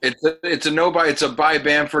 Wow. It's a no buy. It's a buy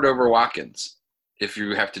Bamford over Watkins if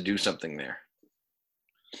you have to do something there.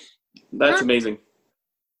 That's amazing.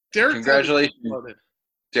 Derek, congratulations,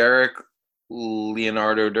 Derek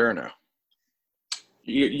Leonardo Durno.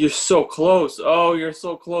 You're so close. Oh, you're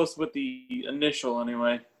so close with the initial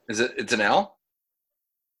anyway. It's an L?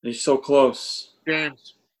 You're so close.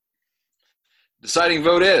 James. Deciding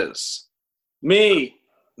vote is? Me.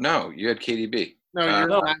 No, you had KDB. No, you're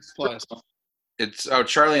last place. It's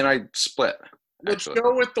Charlie and I split. Let's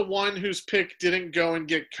go with the one whose pick didn't go and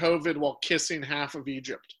get COVID while kissing half of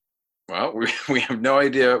Egypt. Well, we have no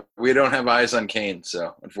idea. We don't have eyes on Kane,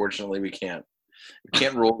 so unfortunately we can't. We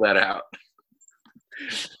can't rule that out.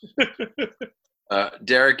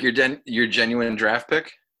 Derek, your genuine draft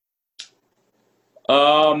pick?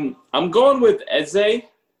 I'm going with Eze.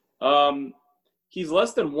 He's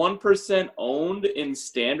less than 1% owned in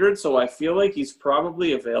standard, so I feel like he's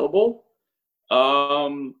probably available.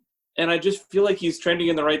 And I just feel like he's trending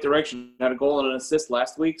in the right direction. Had a goal and an assist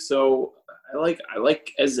last week, so I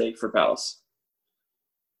like Eze for Palace.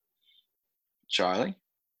 Charlie?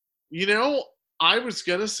 I was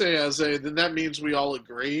going to say Eze, then that means we all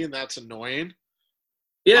agree, and that's annoying.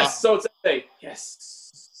 Yes, so it's Eze.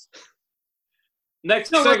 Yes.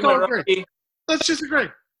 Next No, that's segment, all great. Rocky. Let's just agree.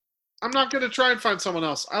 I'm not going to try and find someone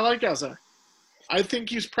else. I like Eze. I think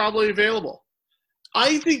he's probably available.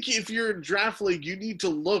 I think if you're in draft league, you need to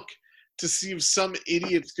look to see if some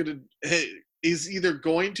idiot's is either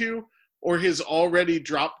going to or has already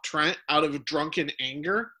dropped Trent out of drunken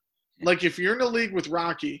anger. Like if you're in a league with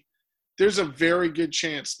Rocky, there's a very good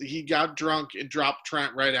chance that he got drunk and dropped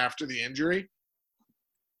Trent right after the injury.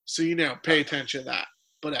 So, pay attention to that.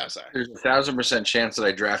 But Eze. There's 1,000% chance that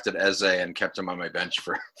I drafted Eze and kept him on my bench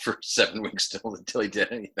for 7 weeks until he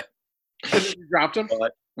did anything. And then you dropped him?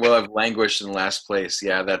 Well, I've languished in last place.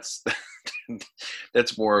 Yeah, that's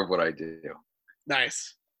more of what I do.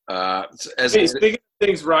 Nice. Speaking of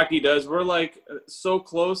things Rocky does, we're like so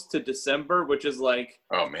close to December, which is like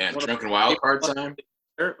oh man, drunken wild card time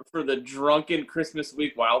for the drunken Christmas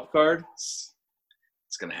week wild card. It's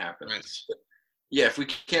gonna happen. Nice. Yeah, if we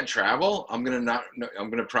can't travel, I'm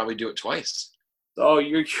gonna probably do it twice. Oh,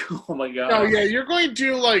 oh my god. Oh yeah, you're going to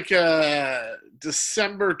do like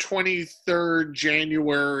December 23rd,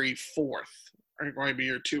 January 4th are going to be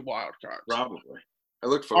your 2 wild cards. Probably. I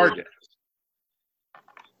look forward to it.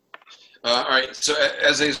 All right, so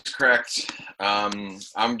Eze's correct.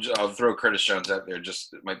 I'll throw Curtis Jones out there.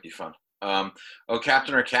 Just it might be fun.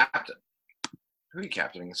 Captain or captain? Who are you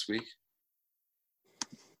captaining this week?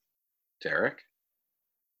 Derek?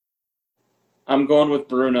 I'm going with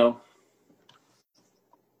Bruno.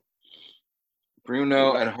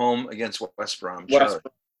 Bruno at home against West Brom. West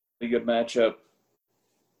Brom, a good matchup.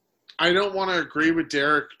 I don't want to agree with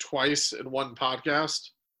Derek twice in one podcast.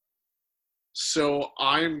 So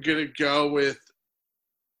I'm going to go with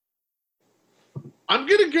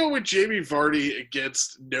Jamie Vardy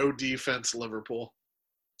against no defense Liverpool.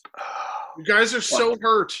 You guys are so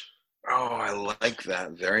hurt. Oh, I like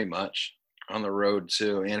that very much. On the road,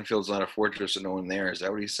 too. Anfield's not a fortress and no one there. Is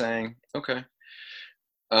that what he's saying? Okay.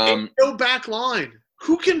 No back line.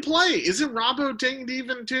 Who can play? Isn't Robbo dinged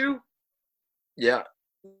even too? Yeah.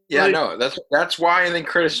 Yeah, no. That's why I think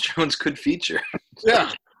Curtis Jones could feature. Yeah.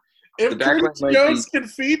 If back Curtis line Jones can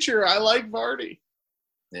feature, I like Vardy.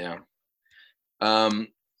 Yeah. I'm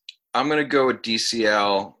going to go with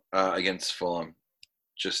DCL against Fulham.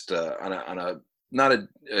 Just on a not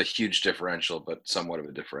a huge differential, but somewhat of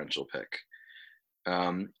a differential pick.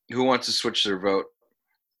 Who wants to switch their vote?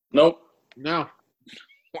 Nope. No.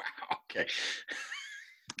 Wow. Okay.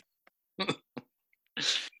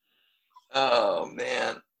 Oh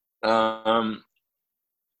man.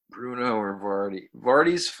 Bruno or Vardy?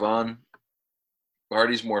 Vardy's fun.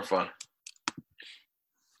 Vardy's more fun.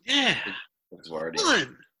 Yeah. It's Vardy.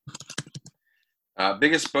 Fun.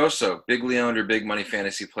 Biggest Boso, bigly owned or big money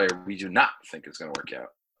fantasy player we do not think is going to work out.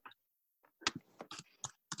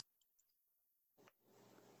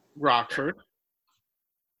 Rockford.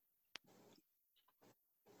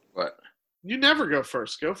 What? You never go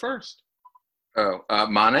first. Go first. Oh,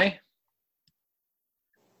 Mane,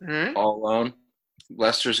 All right. all alone.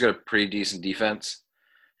 Leicester's got a pretty decent defense.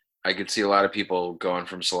 I could see a lot of people going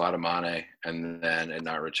from Salah to Mane and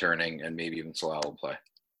not returning, and maybe even Salah will play.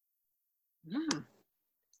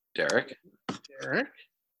 Derek? Derek.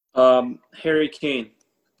 Harry Kane.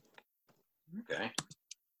 Okay.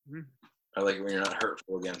 I like it when you're not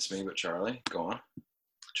hurtful against me, but Charlie, go on.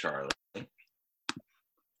 Charlie.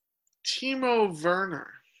 Timo Werner.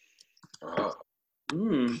 Oh.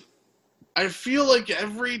 I feel like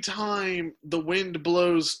every time the wind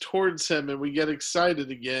blows towards him and we get excited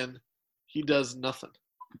again, he does nothing.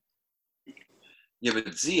 Yeah, but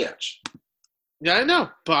Ziyech. Yeah, I know,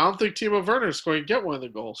 but I don't think Timo Werner is going to get one of the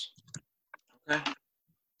goals. Okay.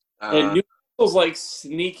 And Newcastle's like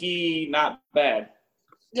sneaky, not bad.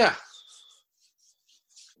 Yeah.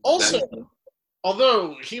 Also,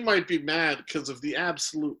 although he might be mad because of the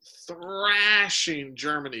absolute thrashing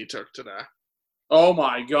Germany took today. Oh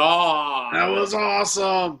my god. That was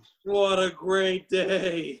awesome. What a great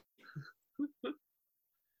day.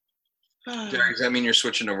 Derek, does that mean you're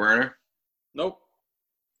switching to Werner? Nope.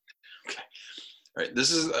 All right,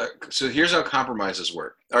 this is so here's how compromises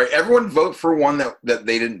work. All right, everyone vote for one that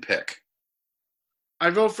they didn't pick. I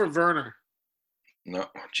vote for Werner. No,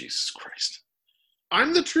 oh, Jesus Christ.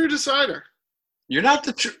 I'm the true decider. You're not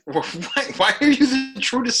the true. Why are you the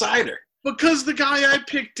true decider? Because the guy I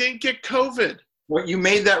picked didn't get COVID. Well, you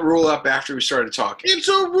made that rule up after we started talking. It's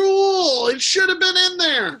a rule. It should have been in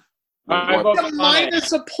there. I vote Got for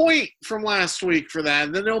minus a point from last week for that,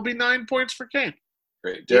 and then it'll be 9 points for Kane.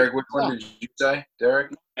 Great. Derek, which one did you say?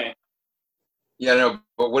 Derek? Okay. Yeah, no,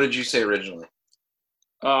 but what did you say originally?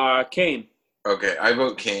 Kane. Okay, I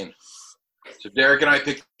vote Kane. So Derek and I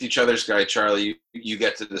picked each other's guy. Charlie, you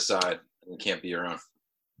get to decide. It can't be your own.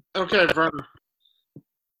 Okay, Werner.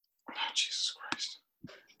 Oh, Jesus Christ.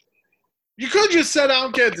 You could just said I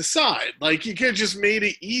don't get to decide. Like, you could just made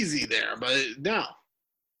it easy there, but no.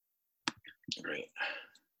 Great.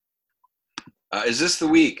 Is this the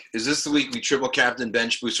week? Is this the week we triple captain,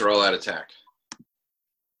 bench boost, or all out attack?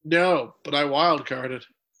 No, but I wild carded.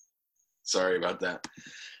 Sorry about that.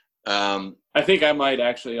 I think I might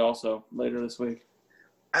actually also later this week.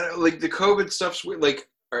 I don't like the COVID stuff's weird. Like,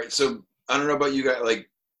 all right, so I don't know about you guys. Like,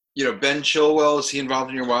 you know, Ben Chilwell, is he involved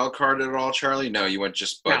in your wild card at all, Charlie? No, you went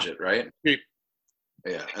just budget, right? Yeah.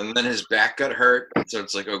 Yeah, and then his back got hurt, so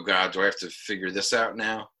it's like, oh God, do I have to figure this out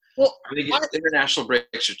now? Well, I think international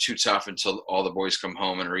breaks are too tough until all the boys come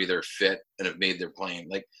home and are either fit and have made their plane.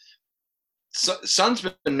 Like, Son's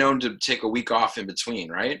been known to take a week off in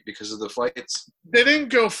between, right? Because of the flights. they didn't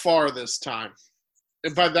go far this time.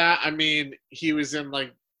 And by that, I mean he was in,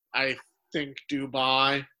 like, I think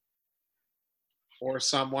Dubai or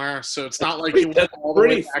somewhere. So it's not like he went all the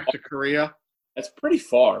way back to Korea. That's pretty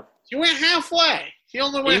far. He went halfway. He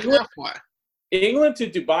only went halfway. England to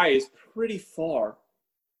Dubai is pretty far.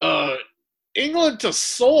 England to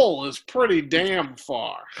Seoul is pretty damn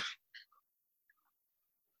far.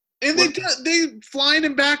 And they flying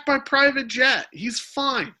him back by private jet. He's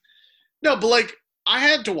fine. No, but like I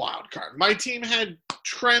had to wild card. My team had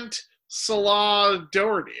Trent, Salah,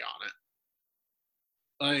 Doherty on it.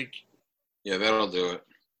 Like, Yeah, that'll do it.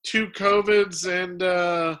 2 COVIDs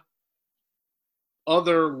and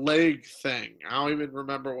other leg thing. I don't even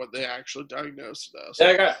remember what they actually diagnosed it as.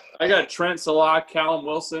 Yeah, I got Trent, Salah, Callum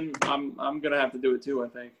Wilson. I'm gonna have to do it too, I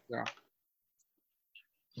think. Yeah.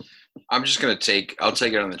 I'm just gonna I'll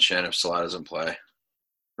take it on the chin if Salah doesn't play,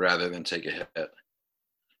 rather than take a hit.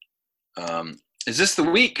 Is this the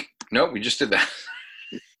week? Nope, we just did that.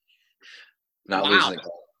 Not losing.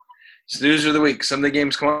 Snooze of the week. Some of the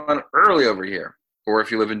games come on early over here, or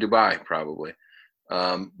if you live in Dubai, probably.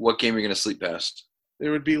 What game are you gonna sleep past? They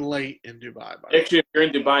would be late in Dubai. Actually, if you're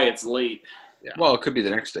in Dubai, it's late. Yeah. Well, it could be the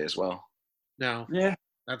next day as well. No, Yeah.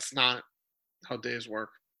 that's not how days work.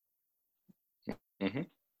 Mm-hmm.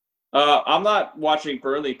 I'm not watching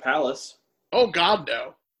Burnley Palace. Oh God,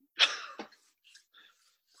 no.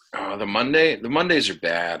 Oh, the Mondays are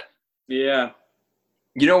bad. Yeah.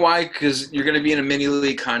 You know why? Because you're going to be in a mini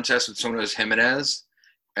league contest with someone who's Jimenez,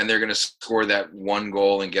 and they're going to score that one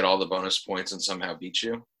goal and get all the bonus points and somehow beat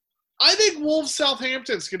you. I think Wolves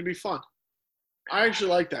Southampton is going to be fun. I actually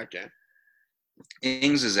like that game.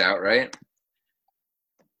 Ings is out, right?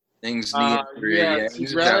 Ings Yeah, Ings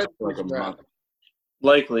is out for like a month.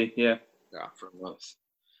 Likely, yeah. Yeah, for a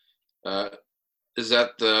month. Is that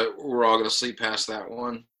we're all going to sleep past that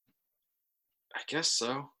one? I guess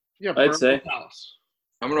so. Yeah, I'd say. Palace.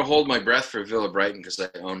 I'm going to hold my breath for Villa Brighton because I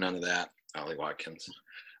own none of that. Ollie Watkins.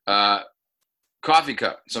 Coffee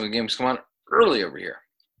cup. Some of the games come on early over here.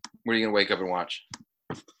 What are you going to wake up and watch?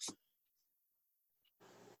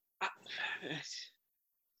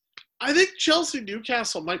 I think Chelsea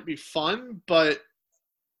Newcastle might be fun, but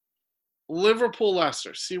Liverpool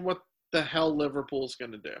Leicester. See what the hell Liverpool's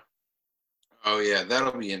going to do. Oh yeah,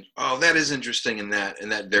 that'll be that is interesting in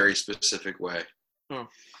that very specific way. Oh.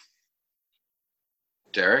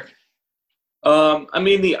 Derek? I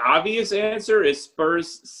mean, the obvious answer is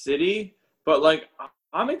Spurs City, but like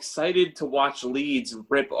I'm excited to watch Leeds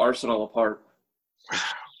rip Arsenal apart.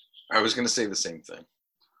 I was going to say the same thing.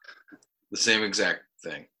 The same exact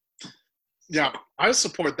thing. Yeah, I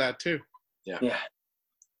support that too. Yeah. Yeah.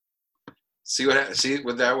 See what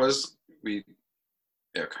that was? Okay,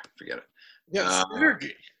 forget it. Yeah,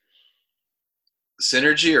 synergy.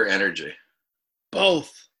 Synergy or energy?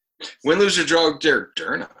 Both. Win, lose, or draw, Derek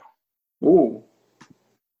Durno. Ooh.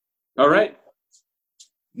 All right.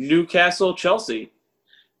 Newcastle, Chelsea.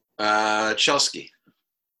 Chelsea.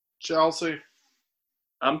 Chelsea.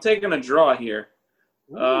 I'm taking a draw here.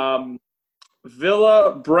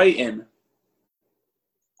 Villa, Brighton.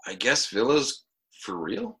 I guess Villa's for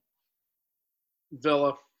real?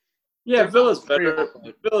 Villa. Yeah, Villa's better.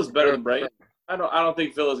 Villa's better than Brighton. I don't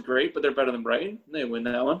think Villa's great, but they're better than Brighton. They win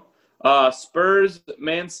that one. Spurs,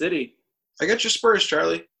 Man City. I got your Spurs,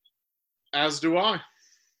 Charlie. As do I.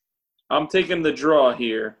 I'm taking the draw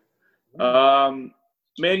here. Man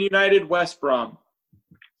United, West Brom.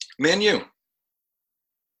 Man U.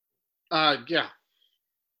 Yeah.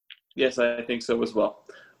 Yes, I think so as well.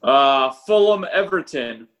 Fulham,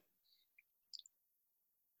 Everton.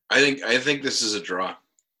 I think this is a draw.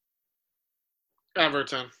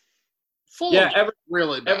 Everton. Fulham's Yeah,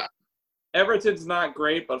 really bad. Everton's not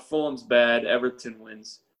great, but Fulham's bad. Everton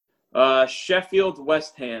wins. Sheffield,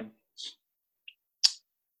 West Ham.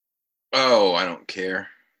 Oh, I don't care.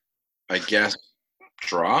 I guess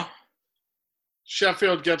draw.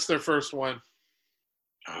 Sheffield gets their first win.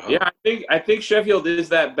 Yeah, I think Sheffield is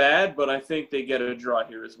that bad, but I think they get a draw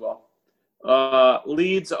here as well.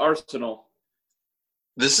 Leeds, Arsenal.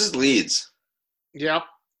 This is Leeds. Yep.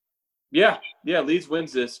 Yeah, Leeds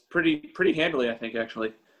wins this pretty handily, I think,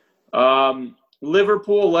 actually.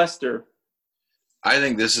 Liverpool, Leicester. I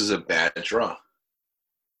think this is a bad draw.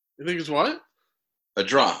 You think it's what? A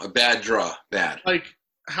draw. A bad draw. Bad. Like,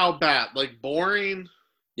 how bad? Like, boring?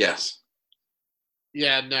 Yes.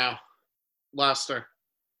 Yeah, no. Leicester.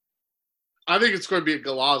 I think it's going to be a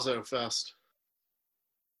Galazzo fest.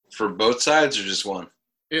 For both sides or just one?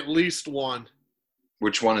 At least one.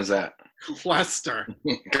 Which one is that? Leicester.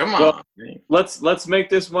 Come on. Well, let's make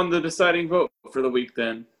this one the deciding vote for the week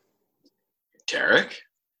then. Derek?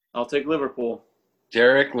 I'll take Liverpool.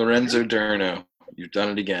 Derek Lorenzo Durno. You've done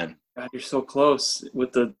it again. God, you're so close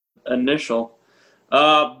with the initial.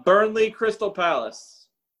 Burnley, Crystal Palace.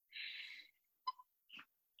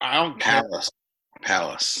 I don't care.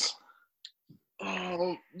 Palace.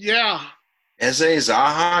 Oh, yeah. Eze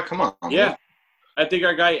Zaha? Come on. Yeah. I think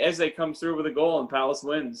our guy Eze comes through with a goal and Palace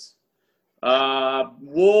wins.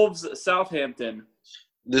 Wolves, Southampton.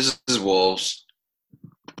 This is Wolves.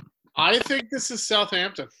 I think this is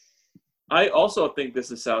Southampton. I also think this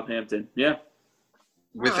is Southampton. Yeah.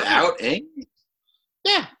 Without Ing?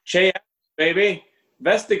 Yeah. Che, baby.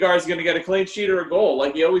 Vestergaard's going to get a clean sheet or a goal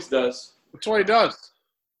like he always does. That's what he does.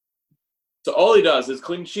 So all he does is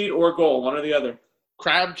clean sheet or goal, one or the other.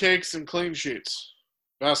 Crab cakes and clean sheets.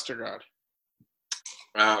 Vestergaard.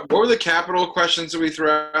 What were the capital questions that we threw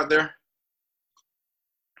out there?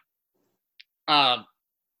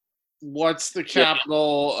 What's the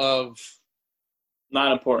capital of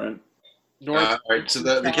Not important. North? All right, so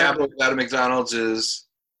the capital without a McDonald's is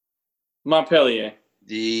Montpellier.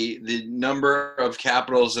 the number of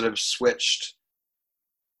capitals that have switched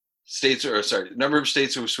number of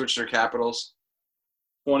states who have switched their capitals.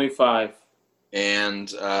 25. And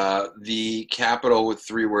the capital with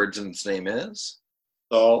 3 words in its name is?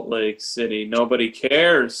 Salt Lake City. Nobody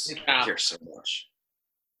cares. I care so much.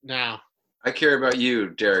 Now. I care about you,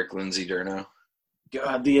 Derek Lindsay Durno.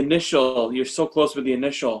 God, the initial. You're so close with the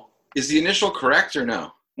initial. Is the initial correct or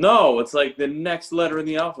no? No, it's like the next letter in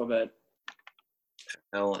the alphabet.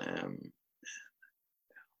 LM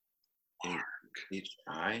HIJ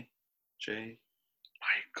Michael.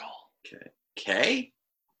 K?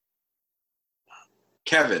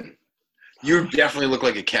 Kevin. You definitely look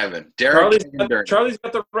like a Kevin. Derek Charlie's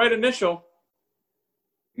got the right initial.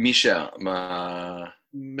 Michelle.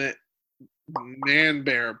 Man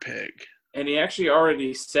bear pig. And he actually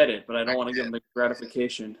already said it, but I don't want to give him the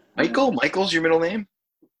gratification. Michael? Michael's your middle name?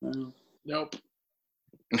 Nope.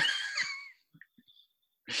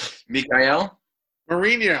 Mikael?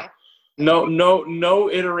 Mourinho. No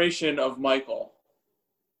iteration of Michael.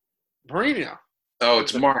 Mourinho. Oh,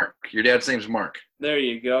 it's Mark. Your dad's name's Mark. There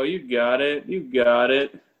you go. You got it.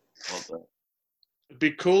 Well done. It'd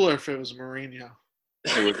be cooler if it was Mourinho.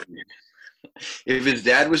 If his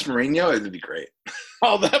dad was Mourinho, it would be great.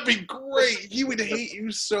 Oh, that'd be great. He would hate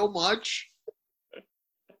you so much.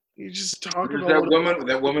 You just talk about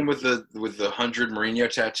that woman with the 100 Mourinho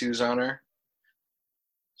tattoos on her,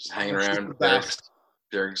 just hanging around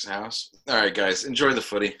Derek's house. All right, guys, enjoy the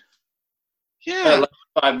footy. Yeah.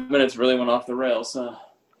 5 minutes really went off the rails.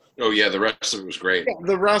 Oh yeah, the rest of it was great.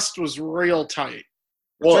 The rest was real tight.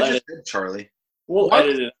 Well, I just said, Charlie. We'll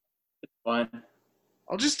edit it. It's fine.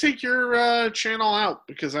 I'll just take your channel out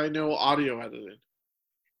because I know audio editing.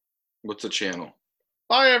 What's the channel?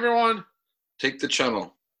 Bye, everyone. Take the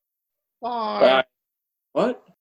channel. Bye. What?